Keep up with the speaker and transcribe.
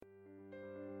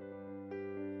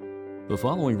The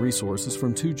following resources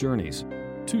from Two Journeys.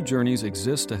 Two Journeys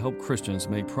exists to help Christians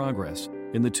make progress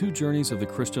in the two journeys of the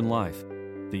Christian life,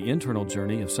 the internal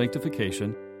journey of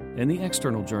sanctification and the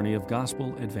external journey of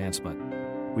gospel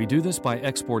advancement. We do this by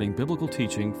exporting biblical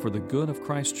teaching for the good of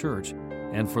Christ's church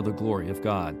and for the glory of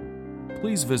God.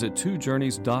 Please visit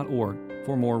twojourneys.org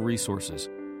for more resources.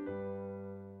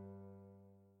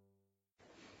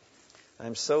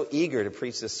 I'm so eager to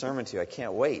preach this sermon to you. I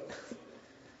can't wait.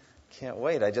 Can't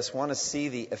wait. I just want to see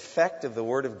the effect of the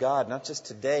Word of God, not just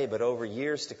today, but over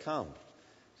years to come.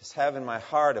 Just have in my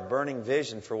heart a burning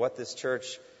vision for what this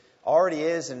church already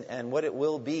is and what it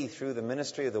will be through the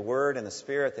ministry of the Word and the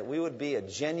Spirit, that we would be a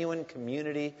genuine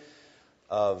community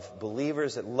of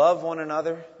believers that love one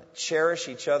another, that cherish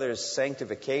each other's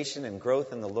sanctification and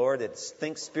growth in the Lord, that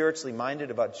think spiritually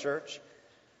minded about church.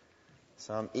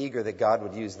 So I'm eager that God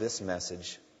would use this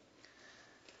message.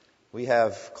 We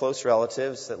have close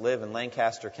relatives that live in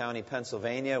Lancaster County,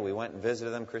 Pennsylvania. We went and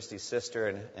visited them, Christy's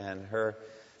sister and her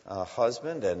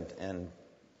husband and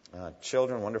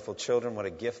children, wonderful children. What a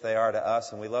gift they are to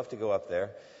us. And we love to go up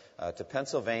there to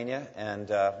Pennsylvania. And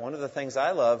one of the things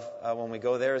I love when we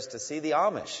go there is to see the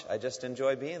Amish. I just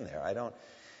enjoy being there. I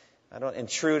don't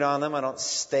intrude on them. I don't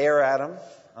stare at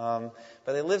them.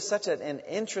 But they live such an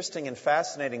interesting and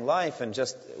fascinating life. And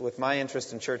just with my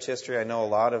interest in church history, I know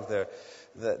a lot of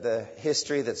the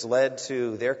history that's led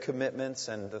to their commitments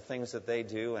and the things that they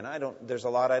do. And there's a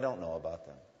lot I don't know about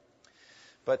them.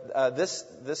 But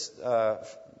this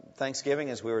Thanksgiving,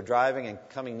 as we were driving and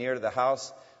coming near to the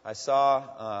house, I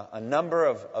saw a number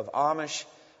of Amish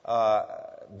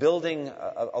building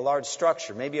a large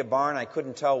structure, maybe a barn. I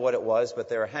couldn't tell what it was, but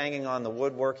they were hanging on the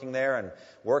woodworking there and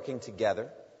working together.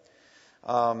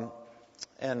 I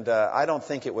don't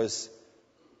think it was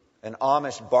an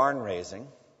Amish barn raising,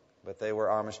 but they were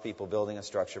Amish people building a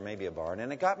structure, maybe a barn.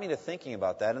 And it got me to thinking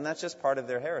about that, and that's just part of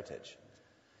their heritage.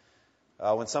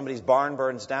 When somebody's barn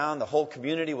burns down, the whole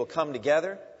community will come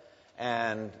together,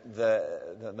 and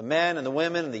the men and the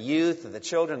women and the youth and the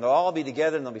children, they'll all be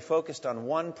together, and they'll be focused on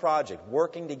one project,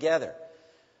 working together,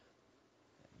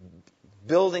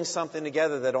 building something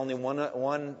together that only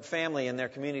one family in their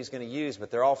community is going to use,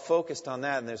 but they're all focused on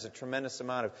that, and there's a tremendous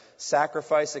amount of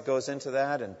sacrifice that goes into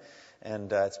that, and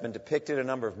it's been depicted in a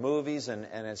number of movies, and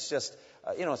it's just,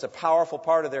 it's a powerful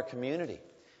part of their community.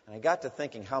 And I got to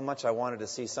thinking how much I wanted to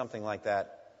see something like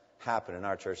that happen in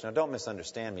our church. Now, don't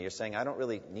misunderstand me. You're saying I don't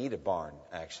really need a barn,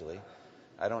 actually.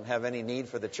 I don't have any need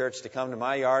for the church to come to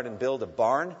my yard and build a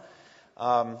barn.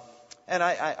 And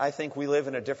I think we live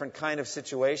in a different kind of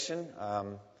situation.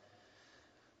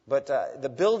 But the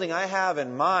building I have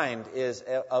in mind is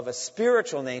of a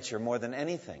spiritual nature more than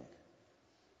anything.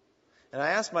 And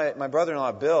I asked my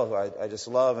brother-in-law, Bill, who I just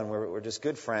love, and we're just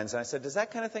good friends, and I said, does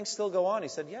that kind of thing still go on? He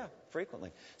said, yeah,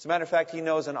 frequently. As a matter of fact, he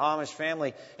knows an Amish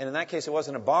family, and in that case it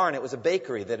wasn't a barn, it was a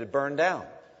bakery that had burned down.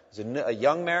 It was a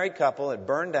young married couple that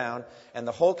burned down, and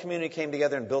the whole community came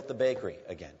together and built the bakery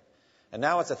again. And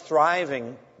now it's a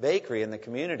thriving bakery in the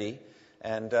community,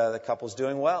 and the couple's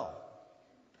doing well.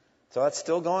 So that's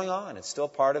still going on. It's still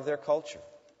part of their culture.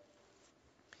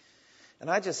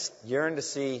 And I just yearn to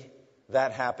see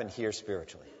that happen here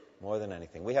spiritually, more than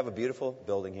anything. We have a beautiful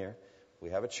building here.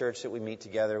 We have a church that we meet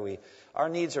together. Our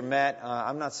needs are met.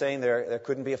 I'm not saying there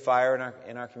couldn't be a fire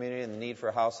in our community and the need for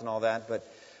a house and all that, but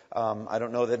I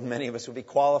don't know that many of us would be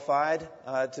qualified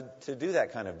to do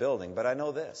that kind of building. But I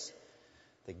know this,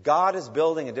 that God is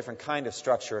building a different kind of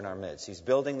structure in our midst. He's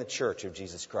building the church of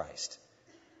Jesus Christ.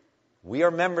 We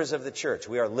are members of the church.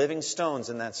 We are living stones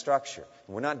in that structure.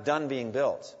 We're not done being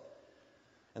built.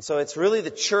 And so it's really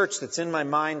the church that's in my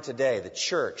mind today, the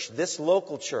church, this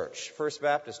local church, First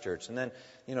Baptist Church, and then,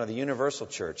 the Universal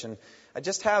Church. And I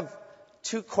just have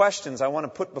two questions I want to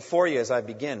put before you as I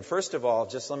begin. First of all,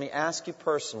 just let me ask you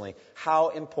personally, how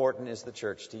important is the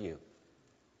church to you?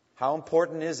 How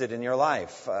important is it in your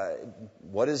life?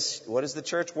 What is the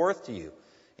church worth to you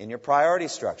in your priority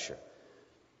structure?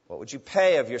 What would you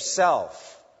pay of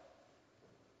yourself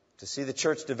to see the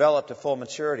church develop to full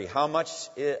maturity? How much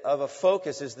of a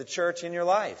focus is the church in your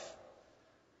life?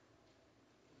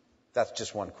 That's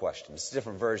just one question. It's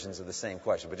different versions of the same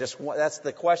question, but that's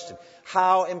the question.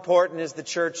 How important is the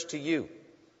church to you?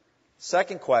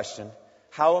 Second question,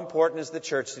 how important is the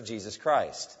church to Jesus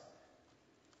Christ?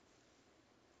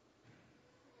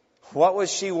 What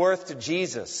was she worth to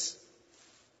Jesus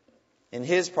in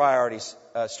His priority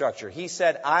structure? He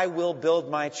said, I will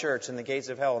build my church and the gates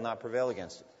of hell will not prevail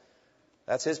against it.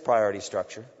 That's His priority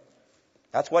structure.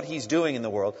 That's what He's doing in the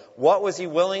world. What was He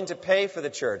willing to pay for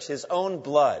the church? His own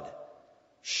blood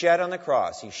shed on the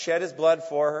cross. He shed His blood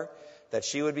for her that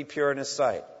she would be pure in His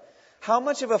sight. How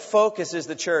much of a focus is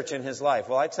the church in his life?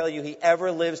 Well, I tell you, he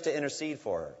ever lives to intercede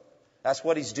for her. That's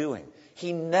what he's doing.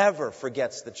 He never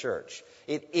forgets the church.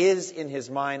 It is in his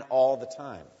mind all the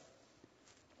time.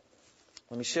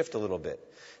 Let me shift a little bit.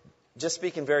 Just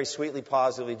speaking very sweetly,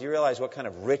 positively, do you realize what kind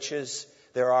of riches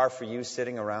there are for you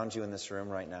sitting around you in this room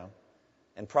right now?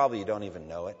 And probably you don't even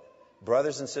know it.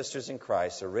 Brothers and sisters in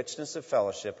Christ, a richness of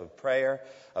fellowship, of prayer,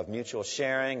 of mutual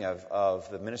sharing, of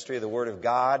the ministry of the Word of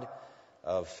God,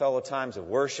 of fellow times of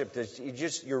worship.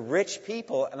 You're rich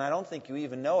people, and I don't think you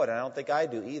even know it. I don't think I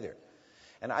do either.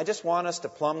 And I just want us to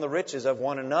plumb the riches of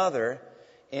one another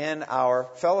in our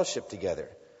fellowship together.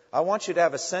 I want you to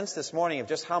have a sense this morning of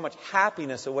just how much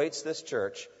happiness awaits this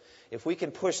church if we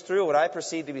can push through what I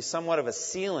perceive to be somewhat of a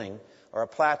ceiling or a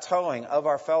plateauing of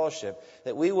our fellowship,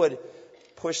 that we would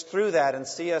push through that and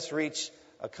see us reach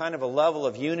a kind of a level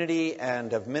of unity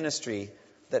and of ministry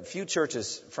that few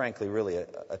churches, frankly, really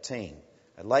attain.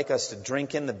 I'd like us to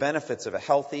drink in the benefits of a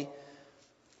healthy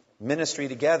ministry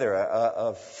together,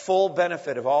 a full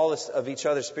benefit of all of each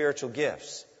other's spiritual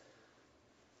gifts,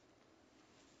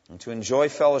 and to enjoy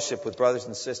fellowship with brothers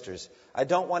and sisters. I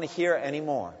don't want to hear any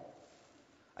more.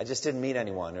 I just didn't meet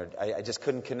anyone, or I just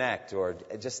couldn't connect, or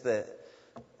just the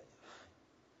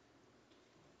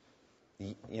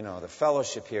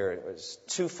fellowship here, it was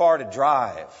too far to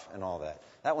drive and all that.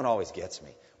 That one always gets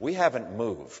me. We haven't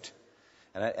moved.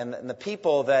 And the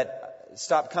people that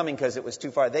stopped coming because it was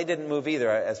too far, they didn't move either,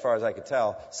 as far as I could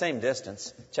tell. Same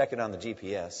distance. Check it on the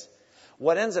GPS.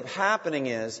 What ends up happening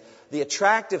is the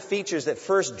attractive features that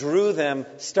first drew them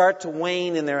start to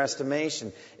wane in their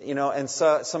estimation. And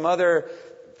so some other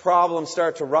problems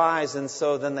start to rise, and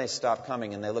so then they stop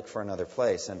coming and they look for another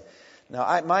place. And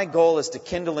now my goal is to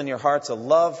kindle in your hearts a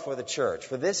love for the church,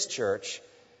 for this church.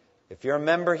 If you're a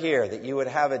member here, that you would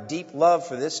have a deep love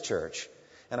for this church.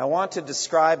 And I want to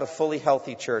describe a fully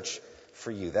healthy church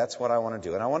for you. That's what I want to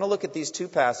do. And I want to look at these two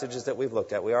passages that we've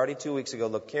looked at. We already 2 weeks ago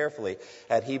looked carefully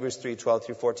at Hebrews 3:12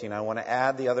 through 14. I want to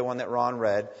add the other one that Ron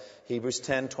read, Hebrews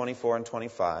 10:24 and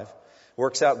 25.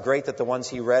 Works out great that the ones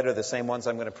he read are the same ones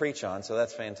I'm going to preach on, so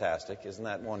that's fantastic. Isn't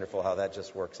that wonderful how that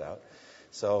just works out?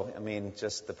 So,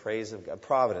 just the praise of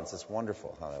providence. It's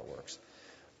wonderful how that works.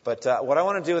 But what I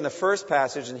want to do in the first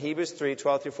passage in Hebrews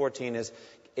 3:12 through 14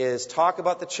 is talk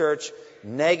about the church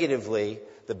negatively,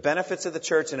 the benefits of the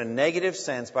church in a negative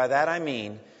sense. By that I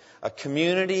mean a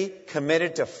community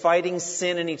committed to fighting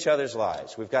sin in each other's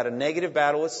lives. We've got a negative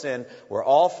battle with sin. We're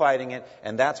all fighting it,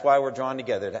 and that's why we're drawn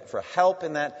together, for help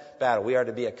in that battle. We are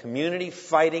to be a community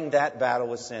fighting that battle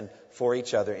with sin for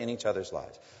each other, in each other's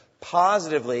lives.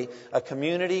 Positively, a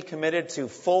community committed to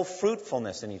full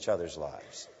fruitfulness in each other's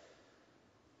lives.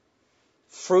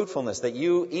 Fruitfulness, that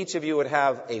each of you would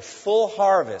have a full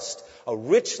harvest, a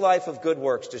rich life of good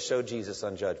works to show Jesus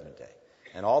on Judgment Day.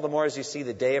 And all the more as you see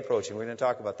the day approaching, we're going to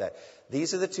talk about that.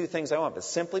 These are the two things I want. But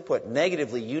simply put,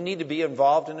 negatively, you need to be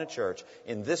involved in a church,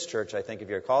 in this church, I think, if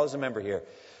you're called as a member here,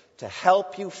 to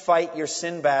help you fight your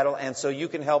sin battle, and so you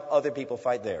can help other people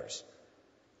fight theirs.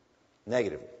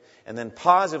 Negatively. And then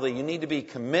positively, you need to be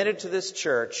committed to this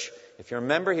church. If you're a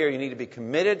member here, you need to be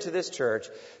committed to this church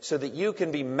so that you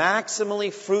can be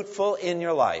maximally fruitful in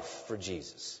your life for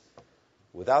Jesus.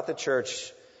 Without the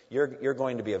church, you're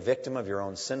going to be a victim of your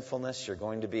own sinfulness. You're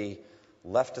going to be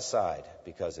left aside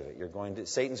because of it.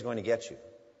 Satan's going to get you.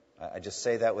 I just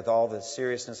say that with all the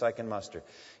seriousness I can muster.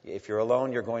 If you're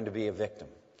alone, you're going to be a victim.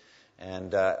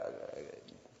 And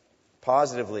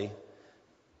positively,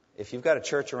 if you've got a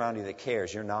church around you that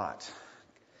cares, you're not.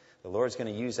 The Lord's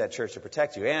going to use that church to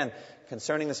protect you. And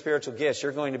concerning the spiritual gifts,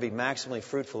 you're going to be maximally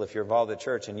fruitful if you're involved in the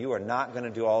church, and you are not going to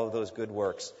do all of those good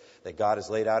works that God has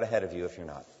laid out ahead of you if you're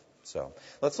not. So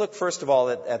let's look first of all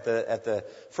at the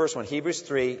first one, Hebrews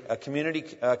 3, a community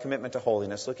commitment to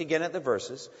holiness. Look again at the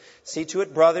verses. See to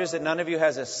it, brothers, that none of you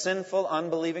has a sinful,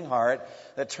 unbelieving heart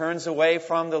that turns away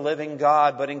from the living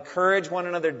God, but encourage one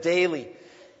another daily,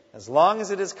 as long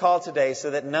as it is called today, so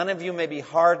that none of you may be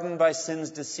hardened by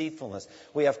sin's deceitfulness.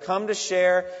 We have come to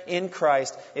share in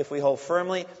Christ if we hold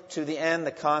firmly to the end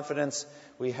the confidence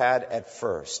we had at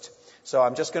first. So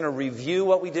I'm just going to review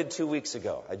what we did 2 weeks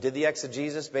ago. I did the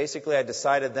exegesis. Basically, I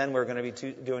decided then we're going to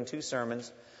be doing two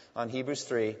sermons on Hebrews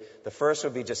 3. The first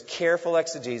would be just careful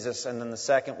exegesis, and then the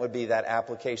second would be that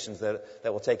applications that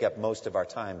will take up most of our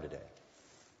time today.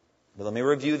 But let me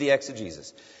review the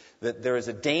exegesis. That there is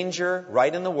a danger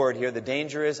right in the word here. The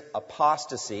danger is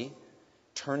apostasy,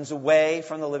 turns away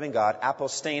from the living God.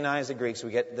 Apostena is the Greek, so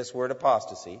we get this word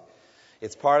apostasy.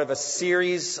 It's part of a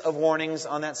series of warnings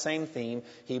on that same theme.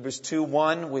 Hebrews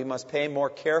 2:1, we must pay more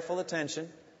careful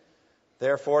attention,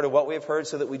 therefore, to what we have heard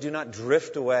so that we do not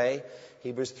drift away.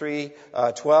 Hebrews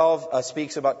 3:12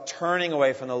 speaks about turning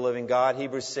away from the living God.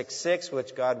 Hebrews 6:6,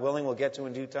 which God willing we'll get to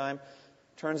in due time,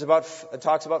 talks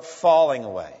about falling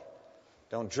away.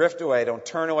 Don't drift away, don't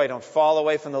turn away, don't fall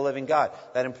away from the living God.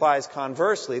 That implies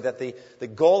conversely that the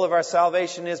goal of our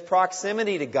salvation is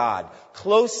proximity to God,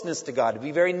 closeness to God, to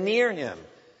be very near Him,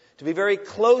 to be very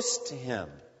close to Him.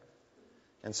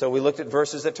 And so we looked at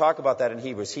verses that talk about that in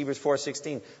Hebrews. Hebrews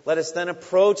 4:16, let us then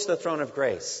approach the throne of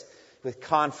grace with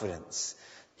confidence.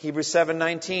 Hebrews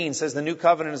 7:19 says the new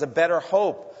covenant is a better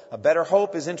hope. A better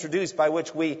hope is introduced by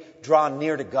which we draw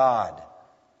near to God.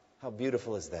 How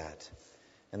beautiful is that?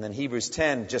 And then Hebrews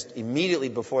 10, just immediately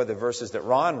before the verses that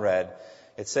Ron read,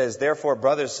 it says, therefore,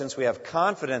 brothers, since we have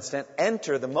confidence to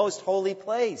enter the most holy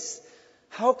place.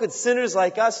 How could sinners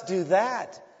like us do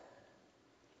that?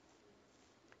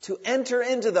 To enter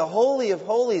into the Holy of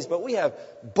Holies, but we have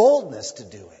boldness to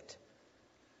do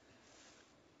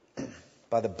it.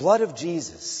 By the blood of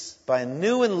Jesus, by a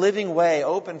new and living way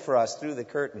opened for us through the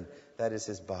curtain, that is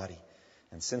His body.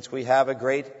 And since we have a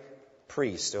great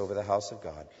priest over the house of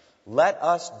God, let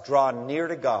us draw near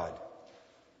to God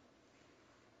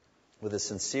with a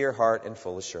sincere heart and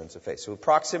full assurance of faith. So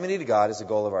proximity to God is the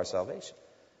goal of our salvation.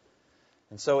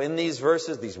 And so in these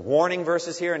verses, these warning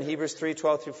verses here in Hebrews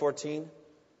 3:12 through 14,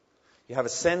 you have a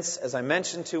sense, as I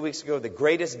mentioned 2 weeks ago, the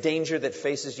greatest danger that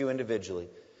faces you individually.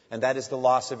 And that is the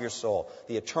loss of your soul,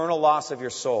 the eternal loss of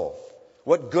your soul.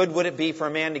 What good would it be for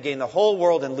a man to gain the whole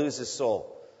world and lose his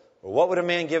soul? Or what would a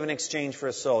man give in exchange for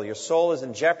his soul? Your soul is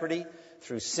in jeopardy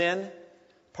through sin.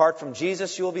 Apart from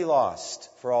Jesus, you will be lost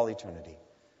for all eternity.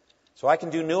 So I can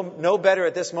do no better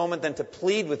at this moment than to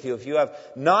plead with you, if you have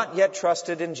not yet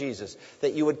trusted in Jesus,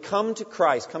 that you would come to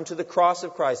Christ, come to the cross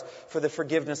of Christ for the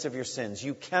forgiveness of your sins.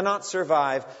 You cannot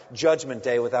survive Judgment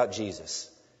Day without Jesus.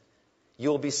 You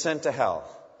will be sent to hell.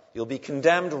 You'll be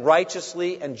condemned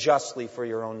righteously and justly for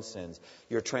your own sins,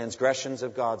 your transgressions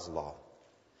of God's law.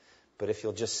 But if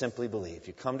you'll just simply believe,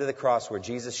 you come to the cross where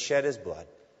Jesus shed His blood,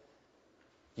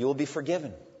 you will be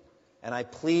forgiven. And I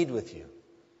plead with you,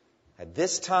 at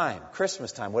this time,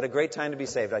 Christmas time, what a great time to be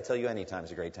saved. I tell you, any time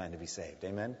is a great time to be saved.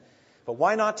 Amen? But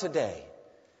why not today?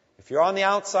 If you're on the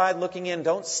outside looking in,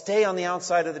 don't stay on the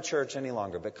outside of the church any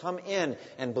longer, but come in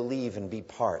and believe and be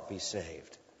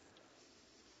saved.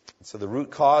 And so the root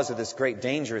cause of this great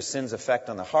danger is sin's effect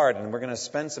on the heart, and we're going to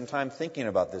spend some time thinking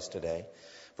about this today.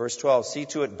 Verse 12, see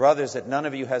to it, brothers, that none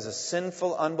of you has a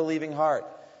sinful, unbelieving heart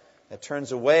that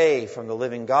turns away from the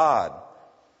living God.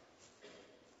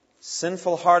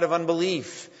 Sinful heart of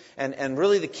unbelief. And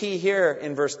really the key here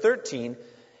in verse 13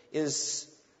 is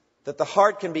that the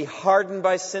heart can be hardened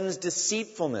by sin's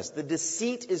deceitfulness. The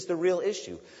deceit is the real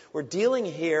issue. We're dealing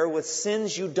here with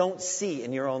sins you don't see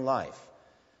in your own life.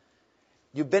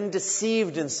 You've been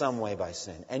deceived in some way by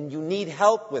sin, and you need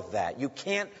help with that. You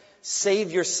can't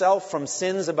save yourself from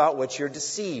sins about which you're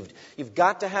deceived. You've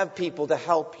got to have people to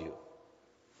help you.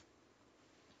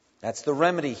 That's the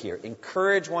remedy here.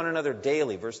 Encourage one another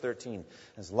daily, verse 13,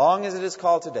 as long as it is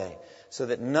called today, so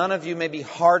that none of you may be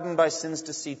hardened by sin's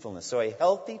deceitfulness. So a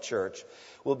healthy church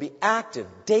will be active,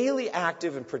 daily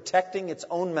active in protecting its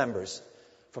own members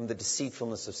from the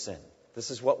deceitfulness of sin.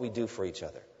 This is what we do for each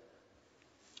other.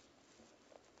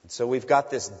 And so we've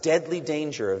got this deadly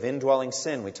danger of indwelling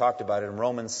sin. We talked about it in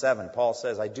Romans 7. Paul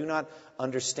says, I do not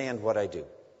understand what I do.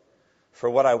 For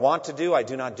what I want to do, I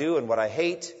do not do, and what I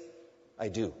hate, I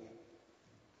do.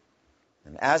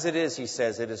 And as it is, he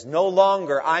says, it is no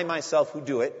longer I myself who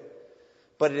do it,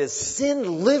 but it is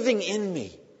sin living in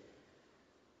me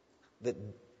that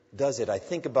does it. I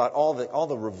think about all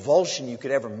the revulsion you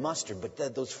could ever muster,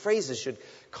 but those phrases should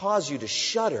cause you to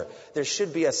shudder. There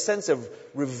should be a sense of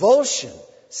revulsion.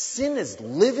 Sin is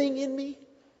living in me.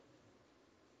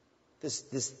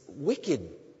 This wicked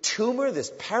tumor,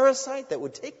 this parasite that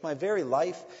would take my very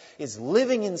life is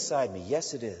living inside me.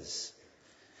 Yes, it is.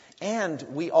 And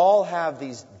we all have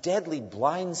these deadly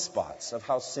blind spots of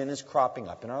how sin is cropping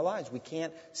up in our lives. We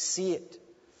can't see it.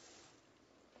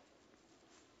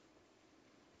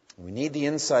 We need the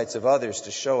insights of others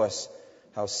to show us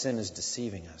how sin is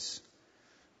deceiving us.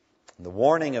 And the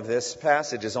warning of this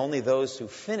passage is only those who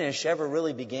finish ever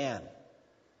really began.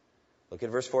 Look at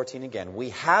verse 14 again. We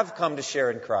have come to share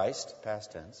in Christ,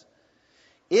 past tense,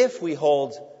 if we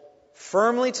hold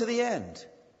firmly to the end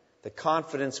the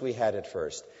confidence we had at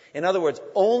first. In other words,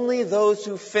 only those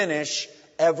who finish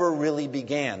ever really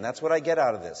began. That's what I get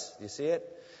out of this. Do you see it?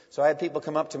 So I had people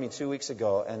come up to me 2 weeks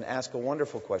ago and ask a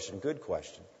wonderful question, good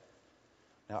question.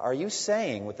 Now, are you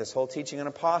saying with this whole teaching on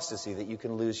apostasy that you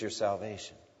can lose your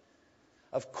salvation?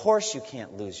 Of course you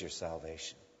can't lose your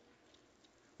salvation.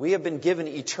 We have been given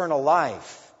eternal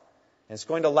life. And it's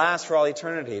going to last for all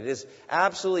eternity. It is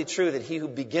absolutely true that he who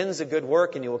begins a good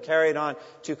work and you will carry it on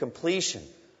to completion.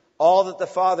 All that the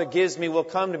Father gives me will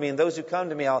come to me, and those who come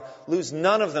to me, I'll lose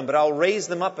none of them, but I'll raise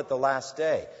them up at the last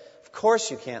day. Of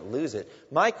course you can't lose it.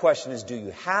 My question is, do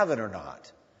you have it or not?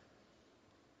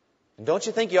 And don't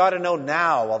you think you ought to know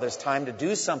now while there's time to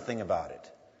do something about it?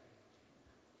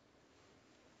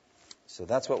 So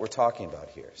that's what we're talking about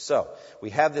here. So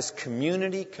we have this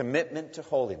community commitment to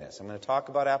holiness. I'm going to talk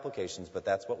about applications, but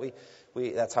that's what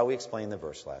that's how we explained the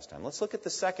verse last time. Let's look at the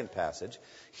second passage,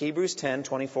 Hebrews 10,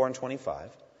 24 and 25.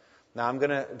 Now I'm going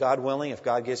to, God willing, if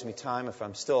God gives me time, if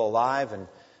I'm still alive and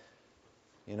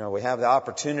we have the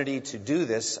opportunity to do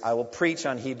this, I will preach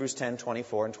on Hebrews 10,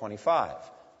 24 and 25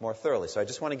 more thoroughly. So I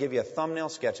just want to give you a thumbnail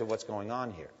sketch of what's going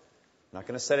on here. I'm not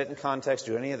going to set it in context,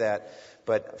 do any of that,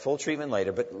 but full treatment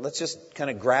later. But let's just kind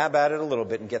of grab at it a little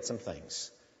bit and get some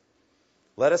things.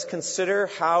 Let us consider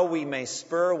how we may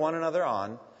spur one another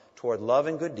on toward love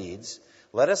and good deeds.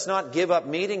 Let us not give up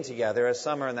meeting together as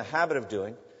some are in the habit of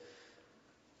doing,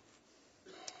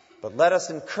 but let us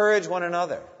encourage one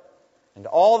another, and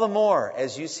all the more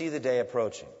as you see the day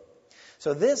approaching.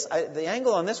 So the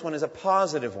angle on this one is a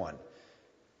positive one.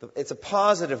 It's a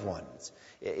positive one.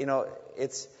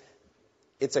 It's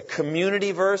a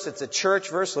community verse. It's a church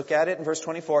verse. Look at it in verse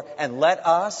 24. And let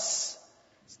us,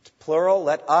 plural,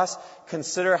 let us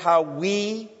consider how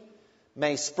we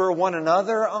may spur one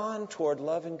another on toward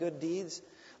love and good deeds.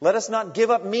 Let us not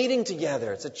give up meeting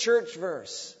together. It's a church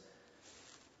verse.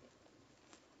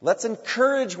 Let's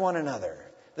encourage one another.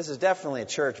 This is definitely a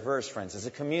church verse, friends. It's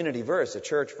a community verse, a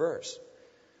church verse.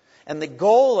 And the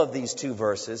goal of these two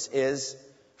verses is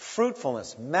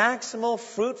fruitfulness, maximal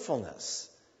fruitfulness.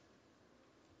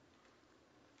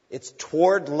 It's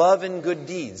toward love and good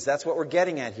deeds. That's what we're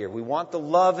getting at here. We want the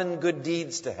love and good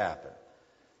deeds to happen.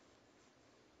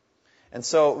 And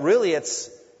so really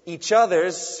it's each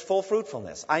other's full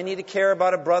fruitfulness. I need to care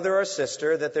about a brother or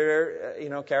sister that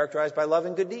they're characterized by love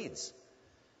and good deeds.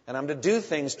 And I'm to do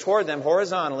things toward them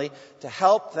horizontally to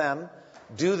help them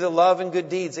do the love and good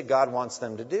deeds that God wants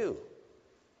them to do.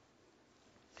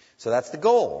 So that's the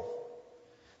goal.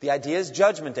 The idea is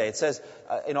Judgment Day. It says,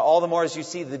 all the more as you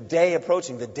see the day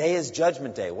approaching. The day is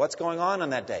Judgment Day. What's going on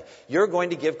that day? You're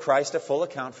going to give Christ a full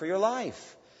account for your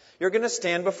life. You're going to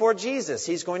stand before Jesus.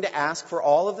 He's going to ask for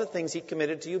all of the things He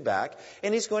committed to you back,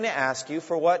 and He's going to ask you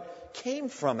for what came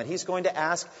from it. He's going to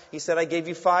ask, He said, I gave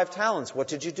you 5 talents. What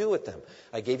did you do with them?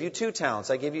 I gave you 2 talents.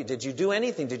 Did you do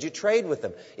anything? Did you trade with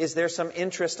them? Is there some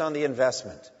interest on the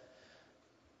investment?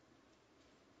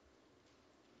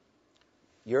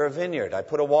 You're a vineyard. I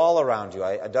put a wall around you.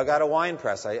 I dug out a wine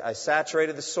press. I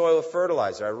saturated the soil with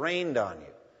fertilizer. I rained on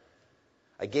you.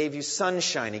 I gave you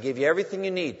sunshine. I gave you everything you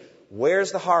need.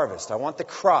 Where's the harvest? I want the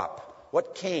crop.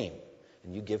 What came?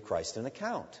 And you give Christ an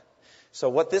account. So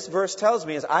what this verse tells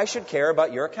me is I should care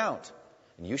about your account.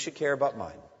 And you should care about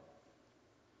mine.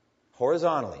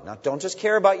 Horizontally. Now, don't just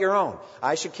care about your own.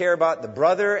 I should care about the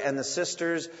brother and the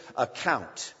sister's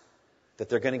account that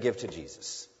they're going to give to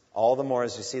Jesus. All the more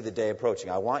as you see the day approaching.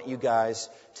 I want you guys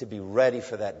to be ready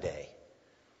for that day.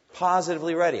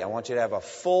 Positively ready. I want you to have a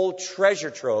full treasure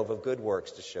trove of good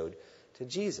works to show to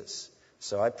Jesus.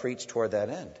 So I preach toward that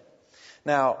end.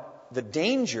 Now, the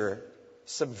danger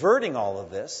subverting all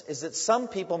of this is that some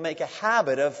people make a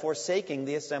habit of forsaking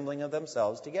the assembling of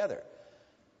themselves together.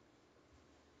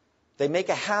 They make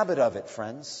a habit of it,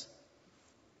 friends.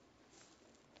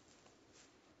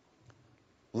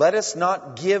 Let us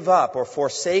not give up or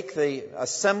forsake the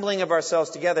assembling of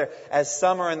ourselves together as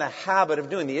some are in the habit of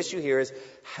doing. The issue here is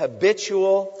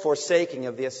habitual forsaking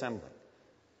of the assembling.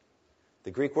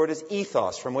 The Greek word is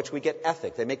ethos, from which we get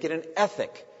ethic. They make it an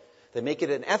ethic. They make it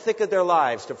an ethic of their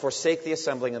lives to forsake the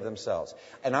assembling of themselves.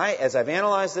 And as I've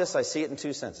analyzed this, I see it in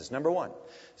 2 senses. Number 1,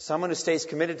 someone who stays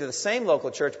committed to the same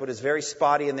local church but is very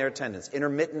spotty in their attendance,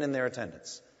 intermittent in their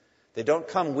attendance. They don't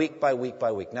come week by week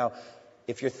by week. Now,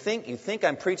 if you think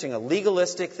I'm preaching a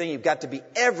legalistic thing, you've got to be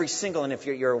every single, and if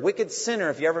you're a wicked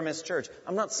sinner if you ever miss church.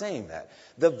 I'm not saying that.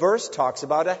 The verse talks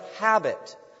about a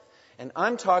habit. And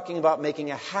I'm talking about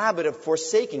making a habit of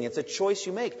forsaking. It's a choice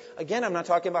you make. Again, I'm not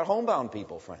talking about homebound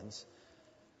people, friends.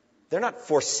 They're not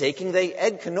forsaking.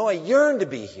 Ed Kanoy yearned to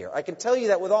be here. I can tell you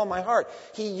that with all my heart.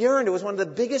 He yearned. It was one of the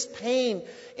biggest pain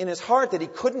in his heart that he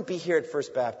couldn't be here at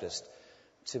First Baptist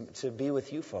to be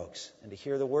with you folks and to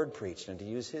hear the word preached and to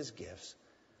use his gifts.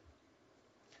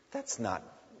 That's not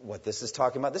what this is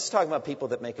talking about. This is talking about people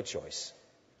that make a choice.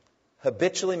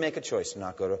 Habitually make a choice to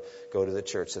not go to the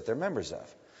church that they're members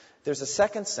of. There's a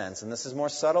second sense, and this is more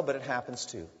subtle, but it happens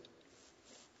too.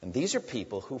 And these are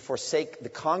people who forsake the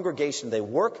congregation they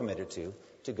were committed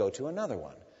to go to another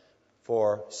one.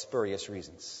 for spurious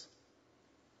reasons.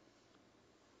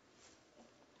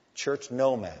 Church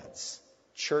nomads,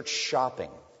 church shopping,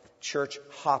 church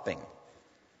hopping,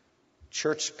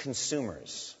 church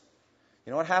consumers.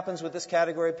 You know what happens with this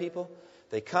category of people?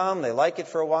 They come, they like it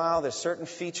for a while, there's certain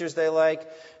features they like,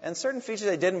 and certain features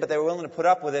they didn't, but they were willing to put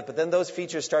up with it, but then those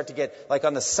features start to get, like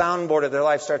on the soundboard of their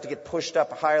life, start to get pushed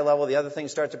up a higher level, the other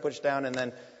things start to push down, and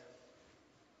then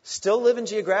still living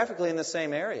geographically in the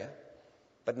same area,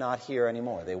 but not here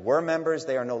anymore. They were members,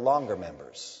 they are no longer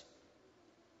members.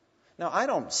 Now, I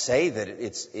don't say that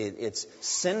it's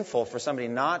sinful for somebody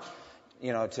not,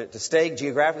 to stay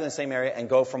geographically in the same area and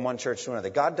go from one church to another.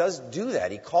 God does do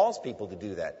that. He calls people to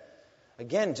do that.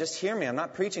 Again, just hear me. I'm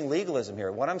not preaching legalism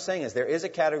here. What I'm saying is there is a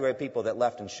category of people that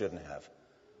left and shouldn't have.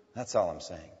 That's all I'm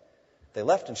saying. They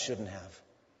left and shouldn't have.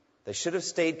 They should have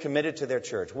stayed committed to their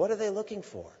church. What are they looking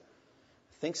for?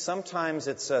 I think sometimes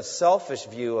it's a selfish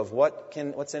view of what's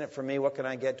in it for me, what can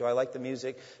I get? Do I like the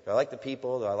music? Do I like the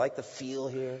people? Do I like the feel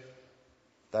here?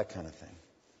 That kind of thing.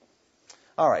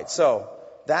 All right, so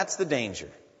that's the danger.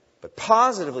 But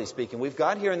positively speaking, we've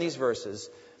got here in these verses,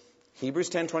 Hebrews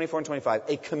 10, 24 and 25,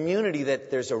 a community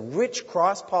that there's a rich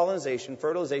cross-pollination,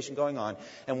 fertilization going on,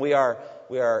 and we are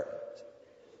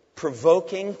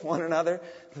provoking one another,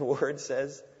 the word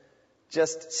says,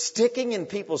 just sticking in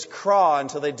people's craw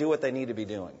until they do what they need to be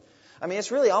doing. I mean,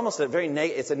 it's really almost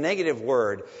it's a negative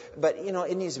word, but,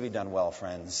 it needs to be done well,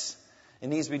 friends. It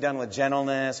needs to be done with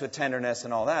gentleness, with tenderness,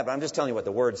 and all that. But I'm just telling you what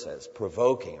the word says.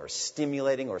 Provoking or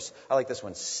stimulating, or I like this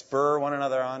one, spur one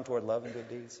another on toward love and good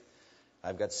deeds.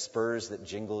 I've got spurs that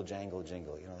jingle, jangle,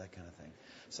 jingle, that kind of thing.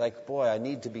 It's like, boy, I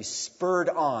need to be spurred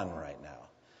on right now.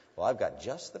 Well, I've got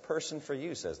just the person for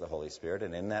you, says the Holy Spirit,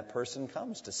 and in that person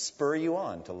comes to spur you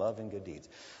on to love and good deeds.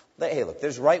 Hey, look,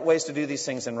 there's right ways to do these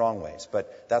things and wrong ways,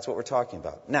 but that's what we're talking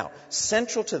about. Now,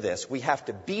 central to this, we have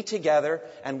to be together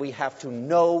and we have to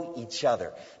know each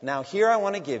other. Now, here I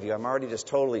want to give you, I'm already just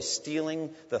totally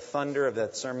stealing the thunder of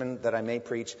that sermon that I may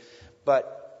preach,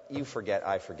 but you forget,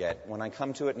 I forget. When I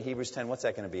come to it in Hebrews 10, what's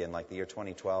that going to be in, like the year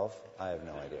 2012? I have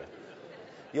no idea.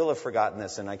 You'll have forgotten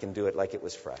this and I can do it like it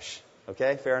was fresh.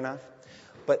 Okay, fair enough?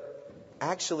 But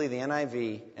actually, the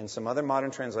NIV and some other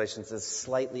modern translations is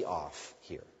slightly off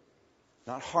here.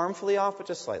 Not harmfully off, but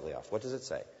just slightly off. What does it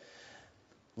say?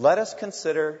 Let us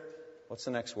consider, what's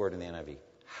the next word in the NIV?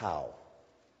 How.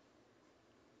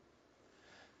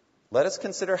 Let us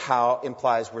consider how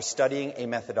implies we're studying a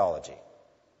methodology.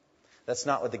 That's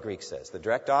not what the Greek says. The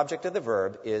direct object of the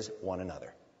verb is one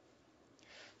another.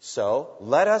 So,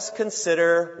 let us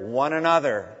consider one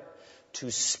another to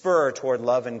spur toward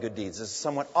love and good deeds. This is a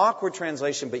somewhat awkward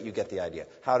translation, but you get the idea.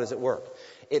 How does it work?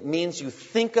 It means you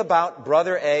think about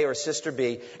brother A or sister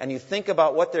B, and you think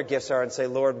about what their gifts are and say,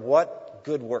 Lord, what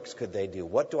good works could they do?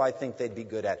 What do I think they'd be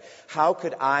good at? How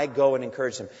could I go and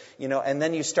encourage them? And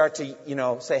then you start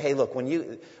to, say, hey, look, when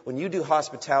you do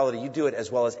hospitality, you do it as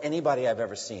well as anybody I've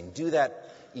ever seen. Do that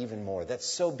even more. That's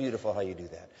so beautiful how you do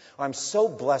that. Or, I'm so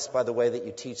blessed by the way that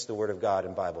you teach the Word of God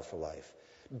in Bible for Life.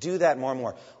 Do that more and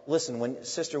more. Listen,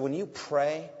 when you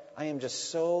pray, I am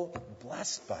just so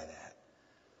blessed by that.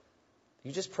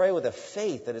 You just pray with a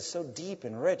faith that is so deep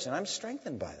and rich, and I'm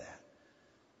strengthened by that.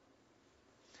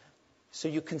 So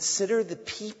you consider the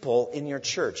people in your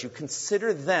church. You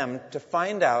consider them to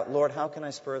find out, Lord, how can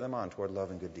I spur them on toward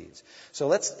love and good deeds?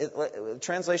 So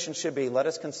translation should be, let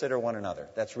us consider one another.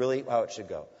 That's really how it should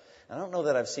go. I don't know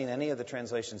that I've seen any of the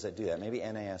translations that do that. Maybe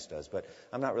NAS does, but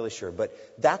I'm not really sure. But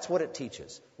that's what it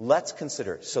teaches. Let's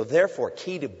consider. So therefore,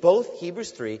 key to both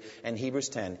Hebrews 3 and Hebrews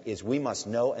 10 is we must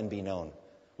know and be known.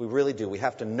 We really do. We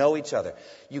have to know each other.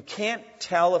 You can't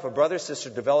tell if a brother or sister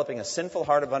is developing a sinful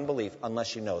heart of unbelief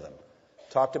unless you know them.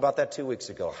 Talked about that 2 weeks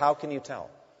ago. How can you tell?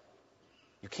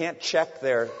 You can't check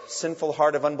their sinful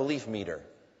heart of unbelief meter.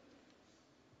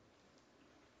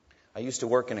 I used to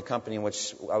work in a company in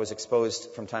which I was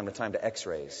exposed from time to time to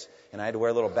x-rays. And I had to wear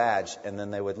a little badge, and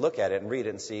then they would look at it and read it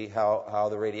and see how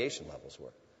the radiation levels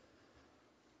were.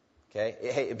 Okay?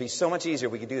 Hey, it'd be so much easier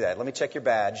if we could do that. Let me check your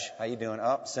badge. How you doing?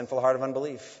 Oh, sinful heart of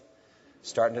unbelief.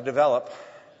 Starting to develop.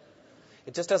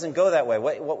 It just doesn't go that way.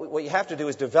 What you have to do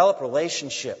is develop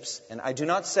relationships. And I do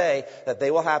not say that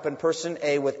they will happen person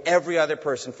A with every other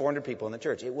person, 400 people in the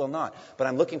church. It will not. But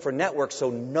I'm looking for networks so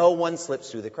no one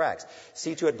slips through the cracks.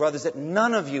 See to it, brothers, that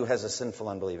none of you has a sinful,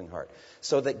 unbelieving heart.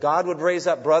 So that God would raise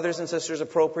up brothers and sisters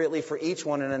appropriately for each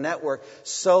one in a network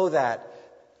so that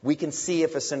we can see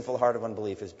if a sinful heart of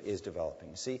unbelief is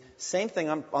developing. See, same thing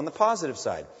on the positive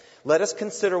side. Let us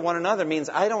consider one another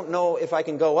means I don't know if I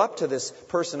can go up to this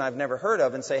person I've never heard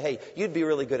of and say, hey, you'd be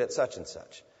really good at such and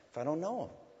such, if I don't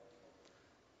know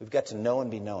him. We've got to know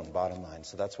and be known, bottom line.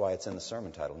 So that's why it's in the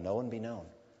sermon title, Know and Be Known.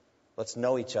 Let's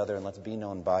know each other and let's be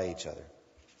known by each other.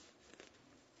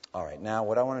 All right, now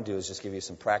what I want to do is just give you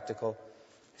some practical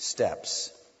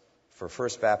steps for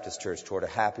First Baptist Church toward a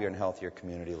happier and healthier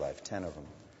community life. 10 of them.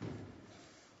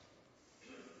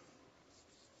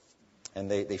 And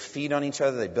they feed on each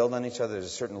other, they build on each other. There's a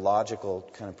certain logical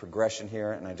kind of progression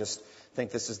here, and I just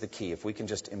think this is the key. If we can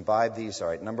just imbibe these, all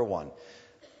right, number 1,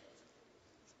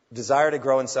 desire to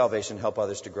grow in salvation, help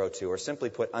others to grow too. Or simply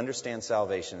put, understand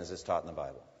salvation as it's taught in the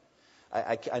Bible.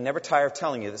 I never tire of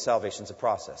telling you that salvation is a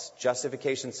process.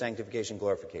 Justification, sanctification,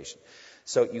 glorification.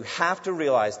 So you have to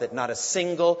realize that not a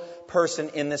single person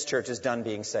in this church is done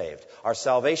being saved. Our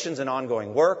salvation is an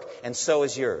ongoing work, and so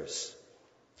is yours.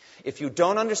 If you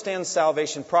don't understand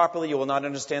salvation properly, you will not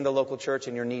understand the local church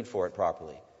and your need for it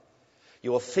properly.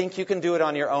 You will think you can do it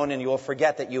on your own, and you will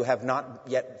forget that you have not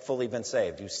yet fully been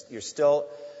saved. You're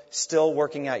still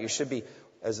working out. You should be,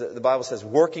 as the Bible says,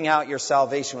 working out your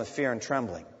salvation with fear and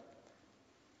trembling.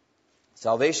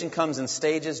 Salvation comes in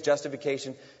stages: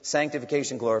 justification,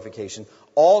 sanctification, glorification.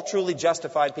 All truly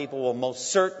justified people will most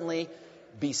certainly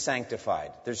be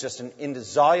sanctified. There's just an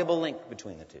indissoluble link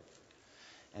between the two.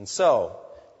 And so,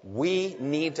 we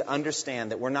need to understand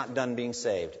that we're not done being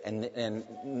saved, and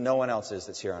no one else is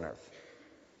that's here on earth.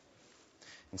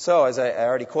 And so, as I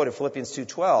already quoted Philippians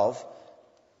 2:12,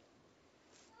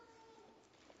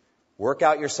 work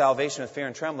out your salvation with fear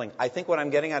and trembling. I think what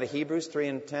I'm getting out of Hebrews 3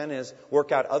 and 10 is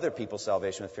work out other people's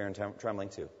salvation with fear and trembling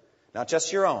too. Not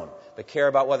just your own, but care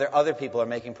about whether other people are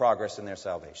making progress in their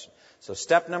salvation. So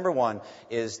step number 1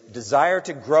 is desire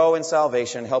to grow in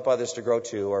salvation, help others to grow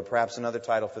too, or perhaps another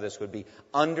title for this would be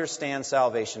understand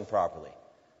salvation properly.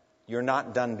 You're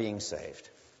not done being saved.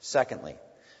 Secondly,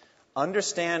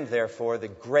 understand, therefore, the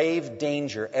grave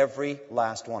danger every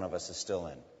last one of us is still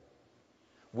in.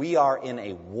 We are in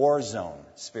a war zone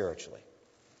spiritually.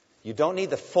 You don't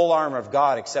need the full armor of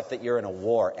God except that you're in a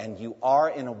war, and you are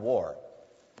in a war.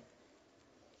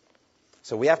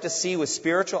 So we have to see with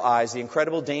spiritual eyes the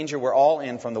incredible danger we're all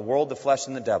in from the world, the flesh,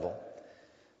 and the devil.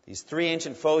 These 3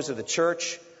 ancient foes of the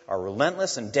church are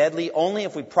relentless and deadly. Only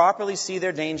if we properly see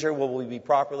their danger will we be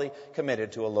properly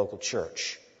committed to a local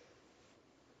church.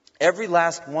 Every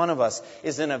last one of us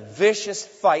is in a vicious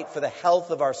fight for the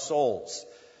health of our souls.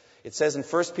 It says in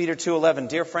 1 Peter 2:11,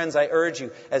 "Dear friends, I urge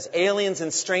you, as aliens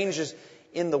and strangers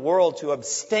in the world, to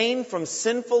abstain from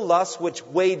sinful lusts which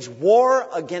wage war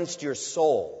against your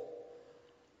soul."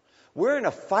 We're in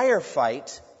a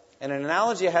firefight, and an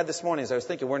analogy I had this morning as I was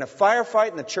thinking, we're in a firefight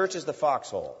and the church is the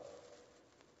foxhole.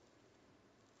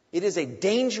 It is a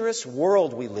dangerous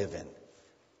world we live in.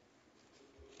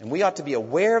 And we ought to be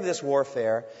aware of this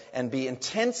warfare and be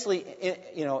intensely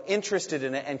interested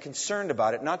in it and concerned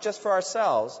about it, not just for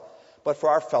ourselves, but for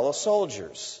our fellow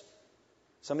soldiers.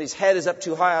 Somebody's head is up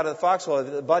too high out of the foxhole. If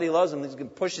the buddy loves him, he's going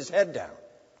to push his head down.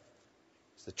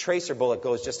 The tracer bullet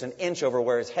goes just an inch over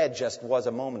where his head just was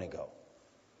a moment ago.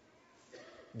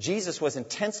 Jesus was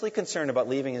intensely concerned about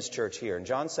leaving his church here. In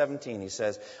John 17, he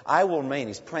says, I will remain.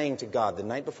 He's praying to God. The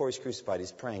night before he's crucified,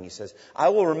 he's praying. He says, I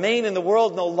will remain in the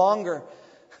world no longer,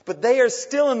 but they are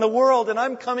still in the world, and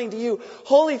I'm coming to you.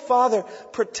 Holy Father,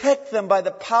 protect them by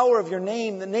the power of your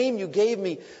name, the name you gave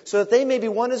me, so that they may be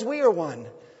one as we are one.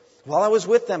 While I was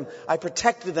with them, I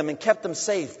protected them and kept them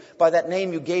safe. By that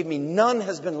name you gave me, none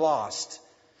has been lost.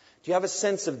 Do you have a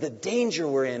sense of the danger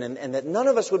we're in and that none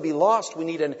of us would be lost? We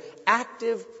need an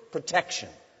active protection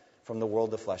from the world,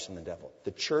 the flesh, and the devil.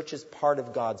 The church is part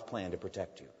of God's plan to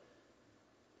protect you.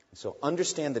 So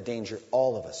understand the danger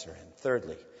all of us are in.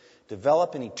 Thirdly,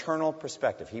 develop an eternal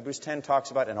perspective. Hebrews 10 talks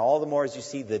about, and all the more as you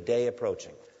see the day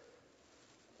approaching.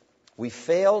 We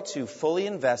fail to fully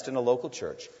invest in a local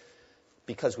church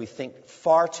because we think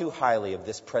far too highly of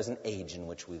this present age in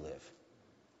which we live.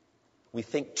 We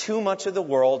think too much of the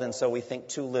world, and so we think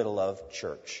too little of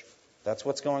church. That's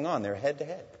what's going on. They're head to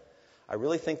head. I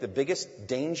really think the biggest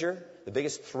danger, the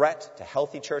biggest threat to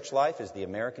healthy church life is the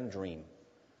American dream.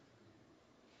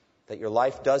 That your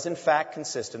life does in fact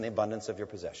consist in the abundance of your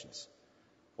possessions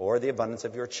or the abundance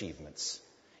of your achievements.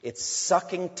 It's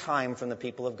sucking time from the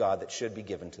people of God that should be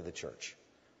given to the church.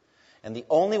 And the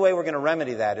only way we're going to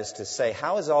remedy that is to say,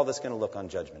 how is all this going to look on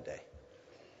Judgment Day?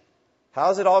 How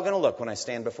is it all going to look when I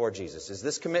stand before Jesus? Is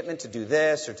this commitment to do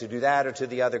this or to do that or to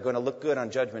the other going to look good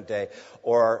on Judgment Day?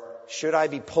 Or should I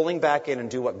be pulling back in and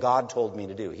do what God told me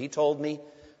to do? He told me,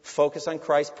 focus on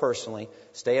Christ personally,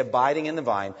 stay abiding in the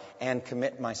vine, and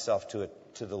commit myself to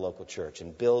the local church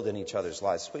and build in each other's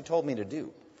lives. That's what He told me to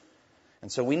do.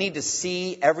 And so we need to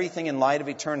see everything in light of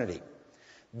eternity.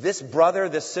 This brother,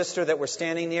 this sister that we're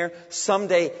standing near,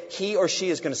 someday he or she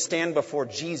is going to stand before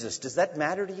Jesus. Does that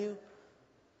matter to you?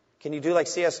 Can you do like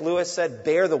C.S. Lewis said,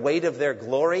 bear the weight of their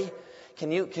glory?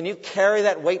 Can you carry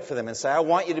that weight for them and say, I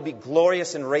want you to be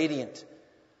glorious and radiant,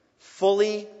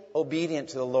 fully obedient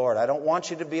to the Lord. I don't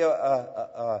want you to be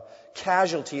a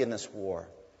casualty in this war.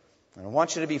 I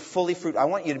want you to be fully fruitful. I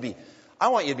want you to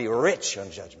be rich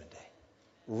on Judgment Day.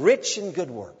 Rich in good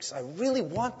works. I really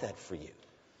want that for you.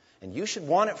 And you should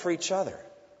want it for each other.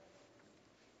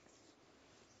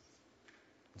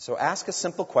 So ask a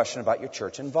simple question about your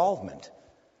church involvement.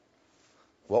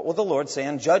 What will the Lord say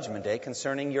on Judgment Day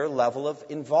concerning your level of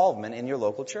involvement in your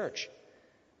local church?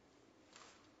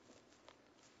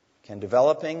 Can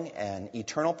developing an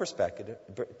eternal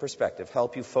perspective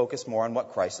help you focus more on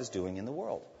what Christ is doing in the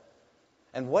world?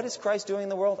 And what is Christ doing in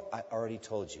the world? I already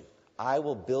told you. I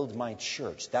will build my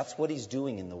church. That's what He's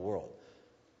doing in the world.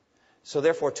 So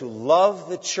therefore, to love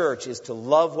the church is to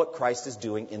love what Christ is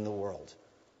doing in the world.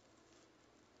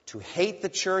 To hate the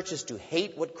church is to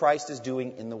hate what Christ is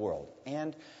doing in the world.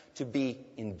 And to be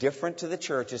indifferent to the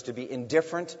church is to be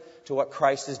indifferent to what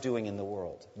Christ is doing in the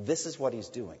world. This is what He's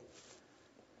doing.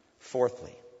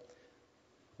 Fourthly,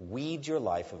 weed your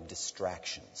life of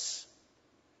distractions.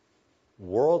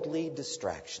 Worldly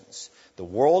distractions. The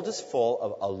world is full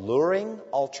of alluring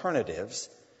alternatives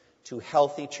to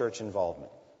healthy church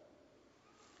involvement.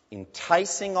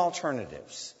 Enticing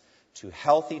alternatives to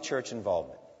healthy church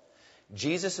involvement.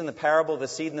 Jesus, in the parable of the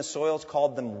seed and the soils,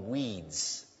 called them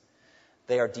weeds.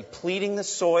 They are depleting the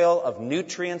soil of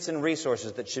nutrients and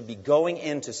resources that should be going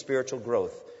into spiritual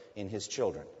growth in His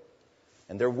children.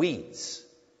 And they're weeds.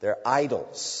 They're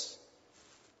idols.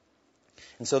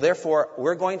 And so therefore,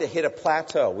 we're going to hit a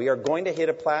plateau. We are going to hit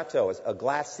a plateau, a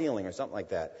glass ceiling or something like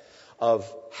that,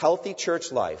 of healthy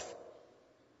church life,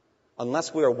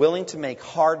 unless we are willing to make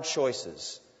hard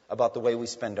choices about the way we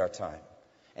spend our time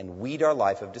and weed our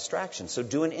life of distractions. So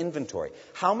do an inventory.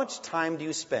 How much time do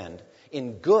you spend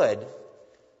in good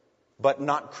but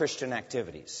not Christian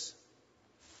activities?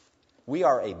 We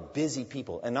are a busy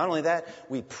people. And not only that,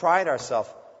 we pride ourselves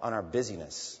on our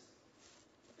busyness.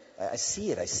 I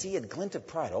see it. I see a glint of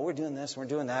pride. Oh, we're doing this, we're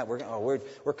doing that.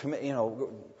 We're committed.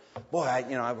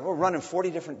 We're running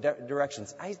 40 different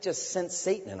directions. I just sense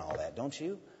Satan in all that, don't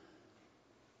you?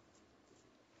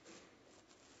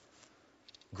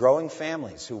 Growing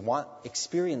families who want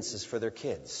experiences for their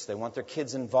kids. They want their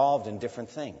kids involved in different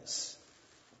things.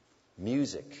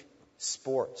 Music,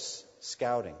 sports,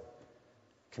 scouting,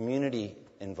 community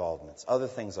involvements, other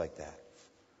things like that.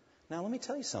 Now, let me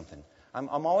tell you something.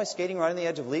 I'm always skating right on the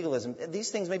edge of legalism.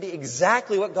 These things may be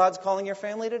exactly what God's calling your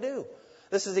family to do.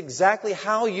 This is exactly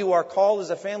how you are called as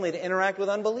a family to interact with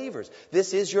unbelievers.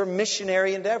 This is your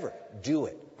missionary endeavor. Do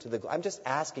it. I'm just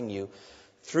asking you,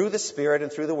 through the Spirit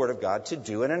and through the Word of God, to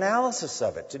do an analysis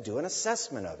of it, to do an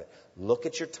assessment of it. Look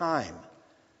at your time.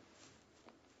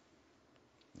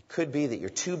 It could be that you're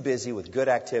too busy with good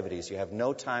activities. You have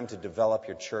no time to develop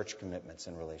your church commitments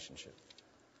and relationships.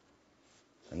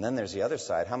 And then there's the other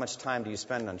side. How much time do you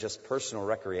spend on just personal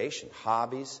recreation,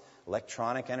 hobbies,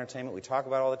 electronic entertainment? We talk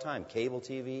about it all the time. Cable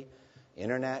TV,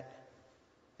 internet,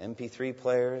 MP3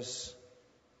 players,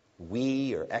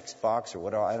 Wii or Xbox or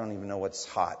whatever. I don't even know what's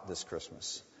hot this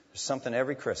Christmas. There's something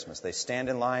every Christmas. They stand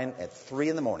in line at 3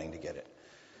 a.m. to get it.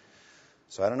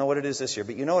 So I don't know what it is this year,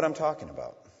 but you know what I'm talking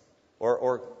about.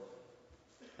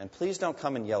 And please don't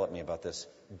come and yell at me about this.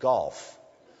 Golf.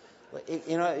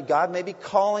 God may be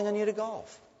calling on you to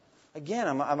golf. Again,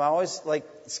 I'm always like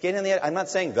skating on the edge. I'm not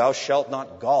saying thou shalt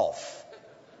not golf.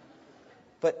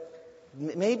 But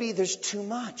maybe there's too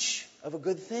much of a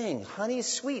good thing. Honey is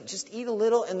sweet. Just eat a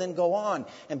little and then go on.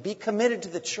 And be committed to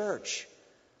the church.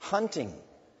 Hunting.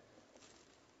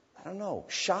 I don't know.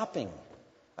 Shopping.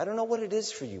 I don't know what it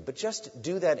is for you. But just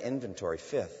do that inventory.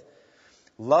 Fifth,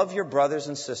 love your brothers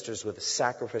and sisters with a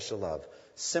sacrificial love.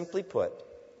 Simply put,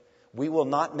 we will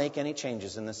not make any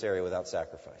changes in this area without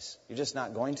sacrifice. You're just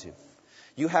not going to.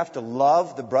 You have to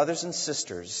love the brothers and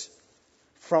sisters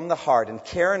from the heart and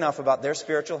care enough about their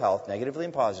spiritual health, negatively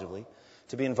and positively,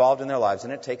 to be involved in their lives,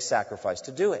 and it takes sacrifice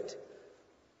to do it.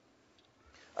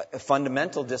 A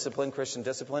fundamental discipline, Christian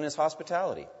discipline, is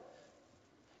hospitality.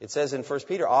 It says in 1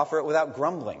 Peter, offer it without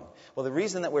grumbling. Well, the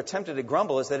reason that we're tempted to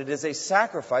grumble is that it is a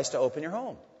sacrifice to open your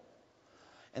home.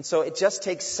 And so it just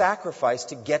takes sacrifice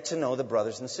to get to know the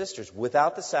brothers and sisters.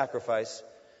 Without the sacrifice,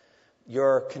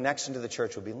 your connection to the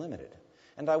church will be limited.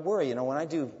 And I worry, when I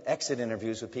do exit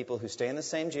interviews with people who stay in the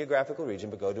same geographical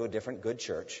region but go to a different good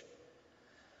church,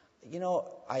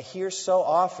 I hear so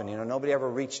often, nobody ever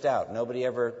reached out, nobody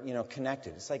ever,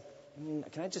 connected. It's like,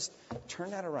 can I just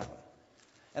turn that around?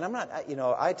 And I'm not,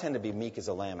 I tend to be meek as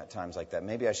a lamb at times like that.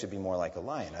 Maybe I should be more like a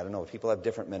lion. I don't know. People have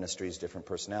different ministries, different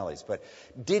personalities. But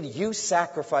did you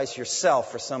sacrifice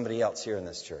yourself for somebody else here in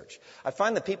this church? I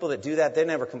find the people that do that, they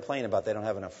never complain about they don't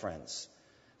have enough friends.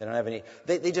 They don't have any,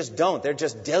 they just don't. They're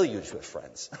just deluged with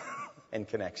friends and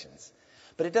connections.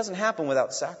 But it doesn't happen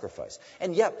without sacrifice.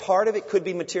 And yet part of it could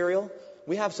be material.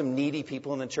 We have some needy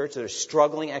people in the church that are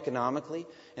struggling economically.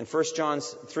 And 1 John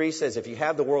 3 says, if you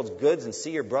have the world's goods and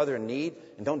see your brother in need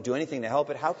and don't do anything to help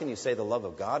it, how can you say the love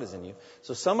of God is in you?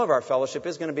 So some of our fellowship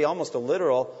is going to be almost a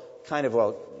literal kind of,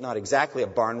 well, not exactly a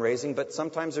barn raising, but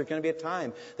sometimes there's going to be a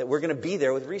time that we're going to be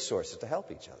there with resources to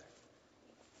help each other.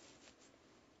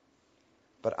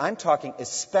 But I'm talking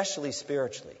especially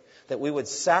spiritually, that we would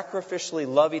sacrificially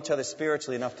love each other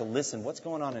spiritually enough to listen. What's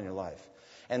going on in your life?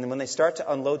 And then when they start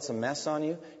to unload some mess on you,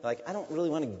 you're like, I don't really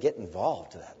want to get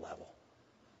involved to that level.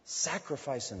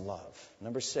 Sacrifice and love.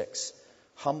 Number 6,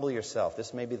 humble yourself.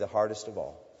 This may be the hardest of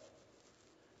all.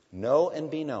 Know and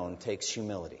be known takes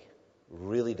humility.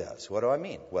 Really does. What do I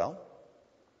mean? Well,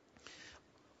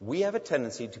 we have a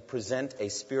tendency to present a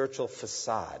spiritual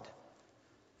facade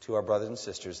to our brothers and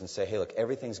sisters and say, hey, look,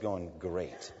 everything's going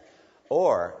great.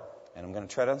 Or, and I'm going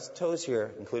to tread on toes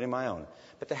here, including my own,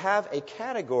 but to have a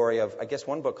category of, I guess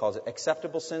one book calls it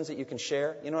acceptable sins that you can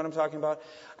share. You know what I'm talking about?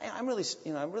 I'm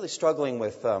really struggling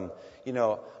with, I'm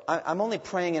only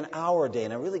praying an hour a day,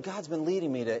 and God's been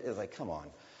leading me to, it's like, come on.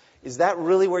 Is that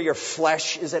really where your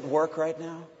flesh is at work right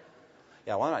now?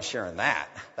 Yeah, well, I'm not sharing that.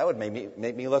 That would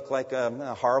make me look like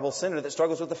a horrible sinner that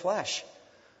struggles with the flesh.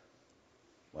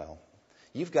 Well,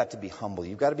 you've got to be humble.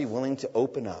 You've got to be willing to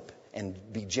open up and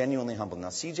be genuinely humble. Now,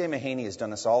 C.J. Mahaney has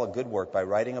done us all a good work by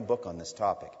writing a book on this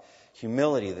topic,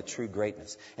 Humility, the True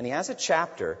Greatness. And he has a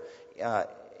chapter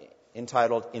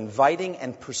entitled Inviting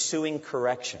and Pursuing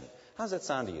Correction. How does that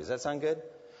sound to you? Does that sound good?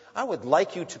 I would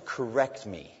like you to correct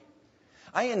me.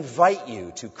 I invite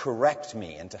you to correct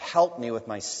me and to help me with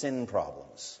my sin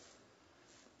problems.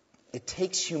 It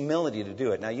takes humility to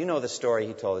do it. Now, you know the story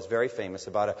he told. It's very famous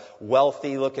about a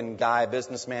wealthy-looking guy, a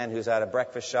businessman who's at a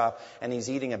breakfast shop, and he's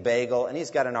eating a bagel, and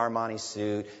he's got an Armani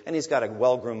suit, and he's got a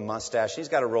well-groomed mustache, and he's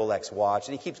got a Rolex watch,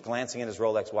 and he keeps glancing at his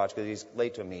Rolex watch because he's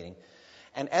late to a meeting.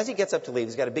 And as he gets up to leave,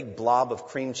 he's got a big blob of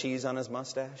cream cheese on his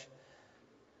mustache.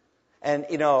 And,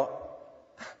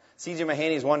 C.J.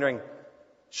 Mahaney's wondering,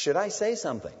 should I say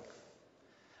something?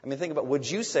 I mean, think about, would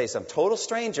you say something? Total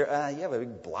stranger, you have a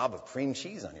big blob of cream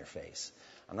cheese on your face.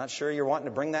 I'm not sure you're wanting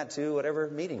to bring that to whatever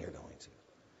meeting you're going to.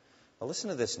 Well,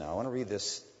 listen to this now. I want to read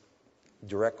this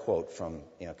direct quote from,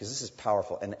 because this is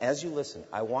powerful. And as you listen,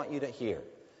 I want you to hear,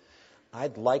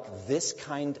 I'd like this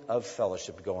kind of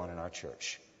fellowship to go on in our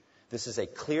church. This is a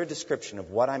clear description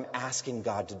of what I'm asking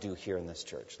God to do here in this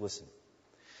church. Listen.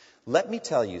 Let me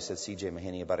tell you, said C.J.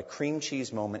 Mahaney, about a cream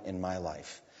cheese moment in my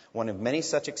life. One of many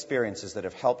such experiences that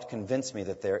have helped convince me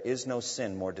that there is no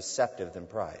sin more deceptive than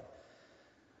pride.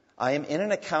 I am in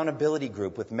an accountability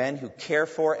group with men who care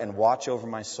for and watch over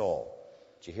my soul.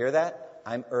 Did you hear that?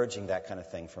 I'm urging that kind of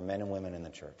thing for men and women in the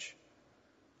church.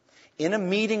 In a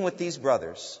meeting with these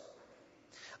brothers,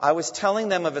 I was telling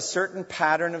them of a certain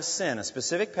pattern of sin, a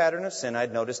specific pattern of sin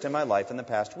I'd noticed in my life in the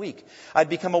past week. I'd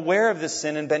become aware of this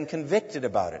sin and been convicted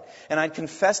about it. And I'd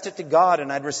confessed it to God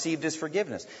and I'd received His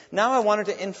forgiveness. Now I wanted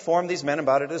to inform these men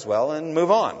about it as well and move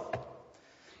on.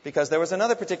 Because there was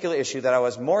another particular issue that I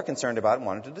was more concerned about and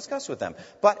wanted to discuss with them.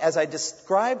 But as I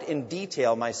described in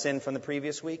detail my sin from the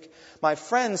previous week, my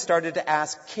friends started to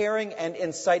ask caring and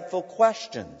insightful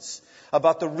questions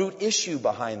about the root issue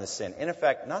behind the sin. In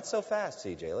effect, not so fast,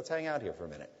 CJ. Let's hang out here for a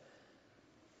minute.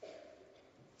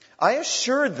 I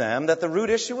assured them that the root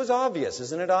issue was obvious.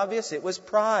 Isn't it obvious? It was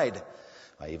pride.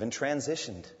 I even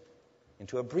transitioned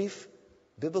into a brief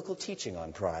biblical teaching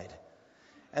on pride.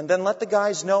 And then let the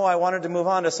guys know I wanted to move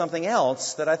on to something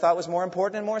else that I thought was more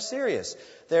important and more serious.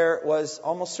 There was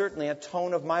almost certainly a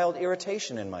tone of mild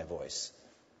irritation in my voice.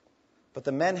 But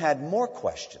the men had more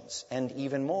questions, and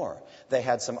even more. They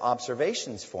had some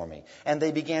observations for me, and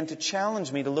they began to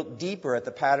challenge me to look deeper at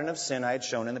the pattern of sin I had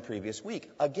shown in the previous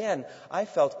week. Again, I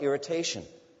felt irritation.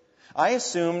 I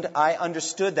assumed I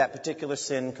understood that particular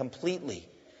sin completely.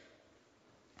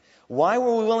 Why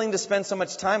were we willing to spend so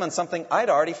much time on something I'd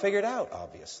already figured out,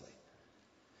 obviously?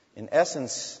 In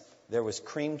essence, there was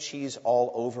cream cheese all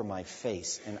over my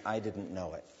face, and I didn't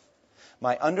know it.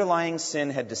 My underlying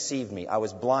sin had deceived me. I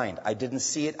was blind. I didn't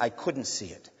see it. I couldn't see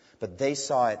it. But they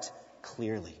saw it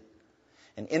clearly.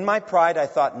 And in my pride, I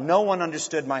thought no one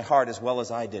understood my heart as well as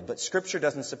I did. But Scripture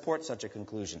doesn't support such a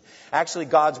conclusion. Actually,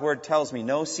 God's Word tells me,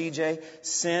 no, CJ,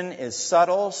 sin is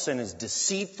subtle, sin is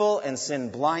deceitful, and sin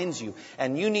blinds you.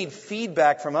 And you need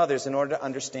feedback from others in order to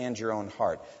understand your own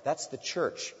heart. That's the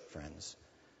church, friends.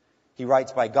 He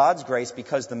writes, by God's grace,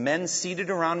 because the men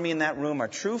seated around me in that room are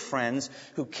true friends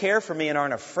who care for me and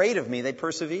aren't afraid of me, they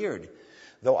persevered.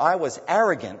 Though I was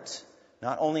arrogant,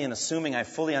 not only in assuming I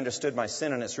fully understood my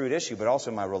sin and its root issue, but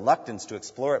also my reluctance to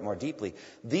explore it more deeply,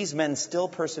 these men still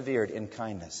persevered in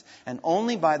kindness. And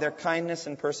only by their kindness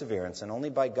and perseverance, and only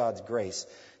by God's grace,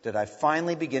 did I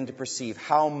finally begin to perceive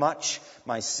how much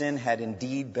my sin had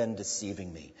indeed been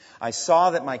deceiving me. I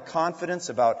saw that my confidence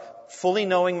about fully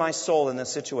knowing my soul in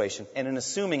this situation, and in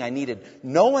assuming I needed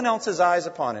no one else's eyes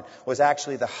upon it, was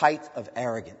actually the height of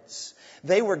arrogance.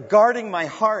 They were guarding my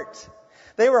heart.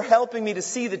 They were helping me to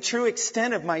see the true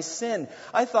extent of my sin.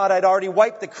 I thought I'd already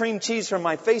wiped the cream cheese from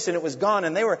my face and it was gone.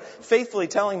 And they were faithfully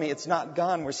telling me it's not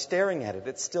gone. We're staring at it.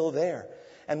 It's still there.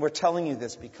 And we're telling you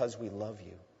this because we love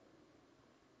you.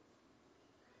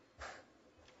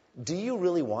 Do you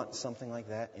really want something like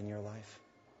that in your life?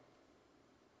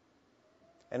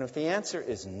 And if the answer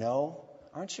is no,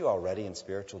 aren't you already in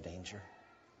spiritual danger?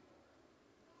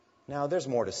 Now, there's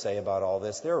more to say about all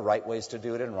this. There are right ways to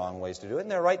do it and wrong ways to do it.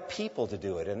 And there are right people to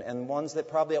do it and ones that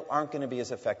probably aren't going to be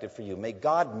as effective for you. May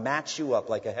God match you up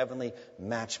like a heavenly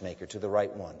matchmaker to the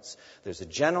right ones. There's a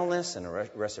gentleness and a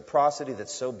reciprocity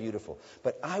that's so beautiful.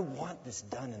 But I want this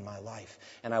done in my life.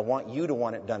 And I want you to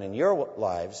want it done in your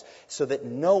lives so that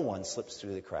no one slips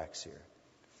through the cracks here.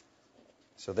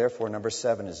 So therefore, number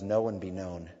 7 is know and be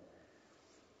known.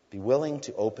 Be willing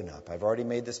to open up. I've already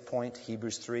made this point.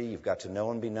 Hebrews 3, you've got to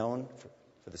know and be known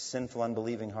for the sinful,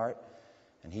 unbelieving heart.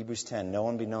 And Hebrews 10, know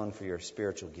and be known for your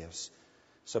spiritual gifts.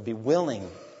 So be willing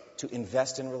to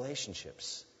invest in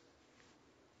relationships.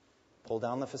 Pull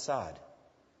down the facade.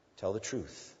 Tell the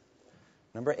truth.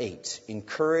 Number 8,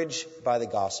 encourage by the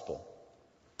gospel.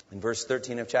 In verse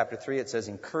 13 of chapter 3, it says,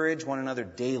 encourage one another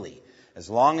daily, as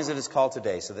long as it is called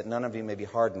today, so that none of you may be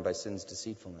hardened by sin's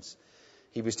deceitfulness.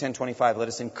 Hebrews 10:25, let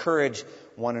us encourage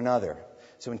one another.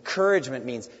 So encouragement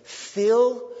means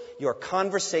fill your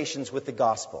conversations with the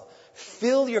gospel.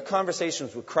 Fill your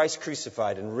conversations with Christ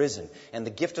crucified and risen and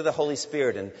the gift of the Holy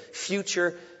Spirit and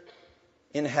future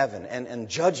in heaven and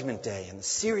judgment day and the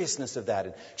seriousness of that.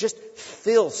 And just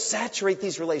saturate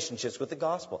these relationships with the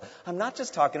gospel. I'm not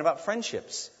just talking about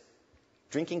friendships.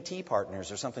 Drinking tea partners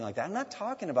or something like that. I'm not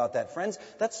talking about that, friends.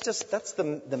 That's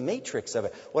the matrix of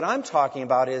it. What I'm talking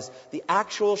about is the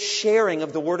actual sharing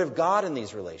of the Word of God in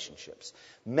these relationships.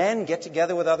 Men get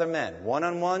together with other men.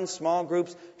 One-on-one, small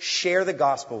groups, share the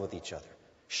gospel with each other.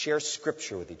 Share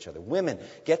Scripture with each other. Women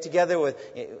get together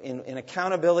in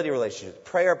accountability relationships.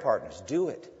 Prayer partners. Do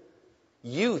it.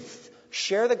 Youth,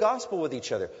 share the gospel with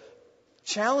each other.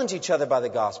 Challenge each other by the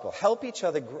gospel. Help each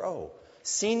other grow.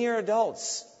 Senior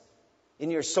adults, in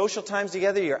your social times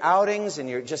together, your outings, and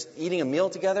you're just eating a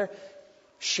meal together,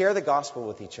 share the gospel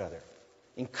with each other.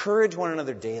 Encourage one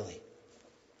another daily.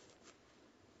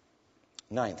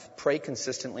 9th, pray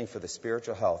consistently for the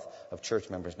spiritual health of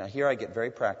church members. Now here I get very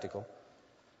practical,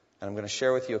 and I'm going to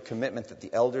share with you a commitment that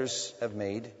the elders have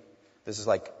made. This is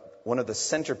like one of the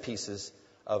centerpieces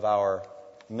of our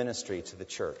ministry to the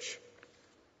church.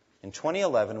 In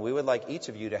 2011, we would like each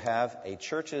of you to have a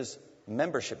church's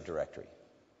membership directory.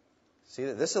 See,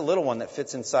 this is a little one that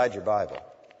fits inside your Bible,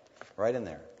 right in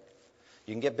there.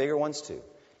 You can get bigger ones too.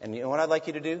 And you know what I'd like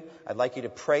you to do? I'd like you to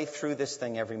pray through this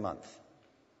thing every month.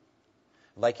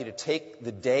 I'd like you to take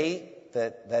the day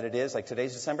that it is, like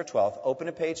today's December 12th, open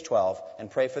to page 12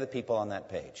 and pray for the people on that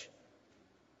page.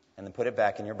 And then put it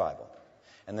back in your Bible.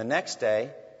 And the next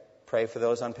day, pray for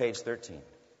those on page 13.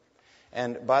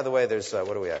 And by the way, there's,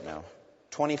 what are we at now?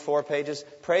 24 pages.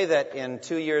 Pray that in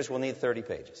 2 years we'll need 30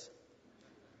 pages.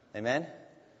 Amen?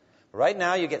 Right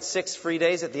now, you get 6 free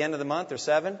days at the end of the month, or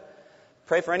 7.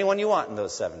 Pray for anyone you want in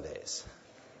those 7 days.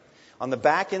 On the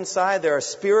back inside, there are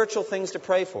spiritual things to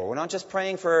pray for. We're not just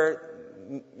praying for,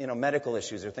 medical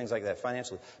issues or things like that,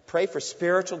 financially. Pray for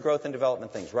spiritual growth and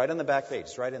development things. Right on the back page.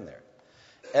 It's right in there.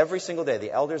 Every single day.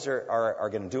 The elders are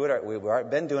going to do it. We've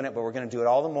been doing it, but we're going to do it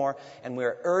all the more. And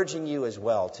we're urging you as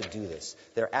well to do this.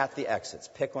 They're at the exits.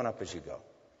 Pick one up as you go.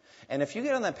 And if you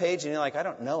get on that page and you're like, I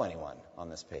don't know anyone on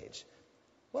this page,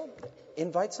 well,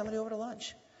 invite somebody over to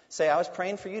lunch. Say, I was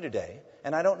praying for you today,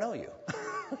 and I don't know you.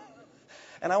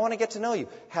 And I want to get to know you.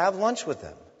 Have lunch with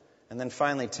them. And then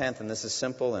finally, 10th, and this is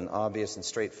simple and obvious and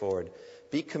straightforward,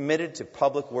 be committed to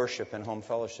public worship and home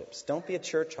fellowships. Don't be a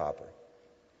church hopper.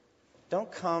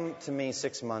 Don't come to me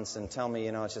 6 months and tell me,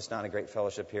 it's just not a great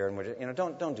fellowship here. And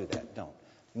don't do that. Don't.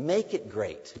 Make it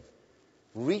great.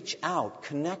 Reach out,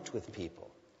 connect with people.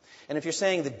 And if you're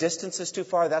saying the distance is too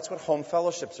far, that's what home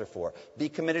fellowships are for. Be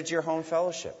committed to your home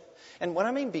fellowship. And when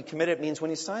I mean be committed, it means when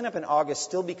you sign up in August,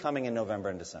 still be coming in November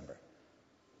and December.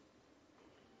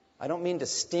 I don't mean to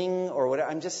sting or whatever.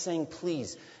 I'm just saying,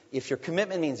 please, if your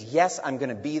commitment means, yes, I'm going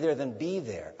to be there, then be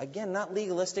there. Again, not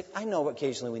legalistic. I know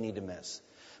occasionally we need to miss.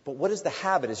 But what is the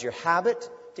habit? Is your habit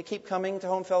to keep coming to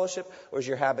home fellowship, or is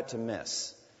your habit to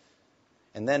miss?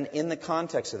 And then in the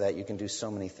context of that, you can do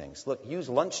so many things. Look, use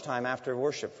lunchtime after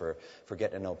worship for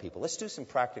getting to know people. Let's do some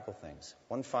practical things.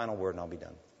 One final word and I'll be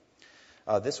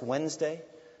done. This Wednesday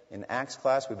in Acts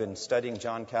class, we've been studying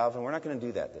John Calvin. We're not going to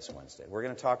do that this Wednesday. We're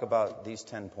going to talk about these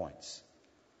 10 points.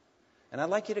 And I'd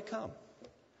like you to come.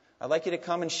 I'd like you to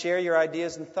come and share your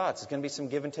ideas and thoughts. There's going to be some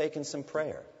give and take and some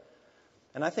prayer.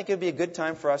 And I think it would be a good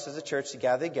time for us as a church to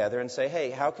gather together and say,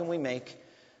 hey, how can we make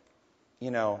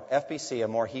FBC a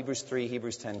more Hebrews 3,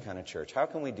 Hebrews 10 kind of church? How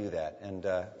can we do that? And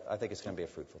I think it's going to be a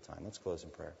fruitful time. Let's close in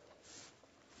prayer.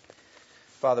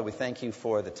 Father, we thank you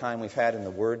for the time we've had in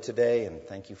the Word today, and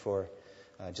thank you for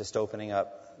just opening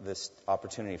up this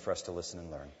opportunity for us to listen and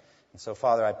learn. And so,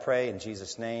 Father, I pray in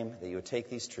Jesus' name that you would take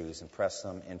these truths and press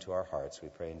them into our hearts. We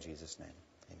pray in Jesus' name.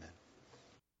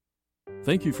 Amen.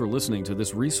 Thank you for listening to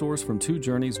this resource from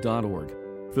twojourneys.org.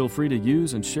 Feel free to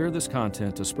use and share this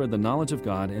content to spread the knowledge of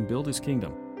God and build His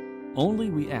kingdom. Only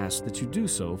we ask that you do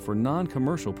so for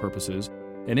non-commercial purposes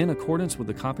and in accordance with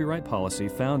the copyright policy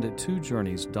found at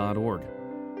twojourneys.org.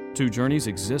 Two Journeys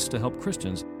exists to help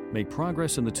Christians make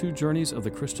progress in the two journeys of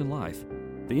the Christian life,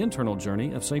 the internal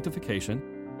journey of sanctification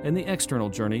and the external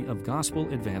journey of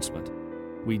gospel advancement.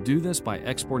 We do this by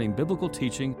exporting biblical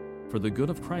teaching for the good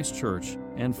of Christ's church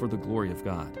and for the glory of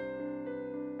God.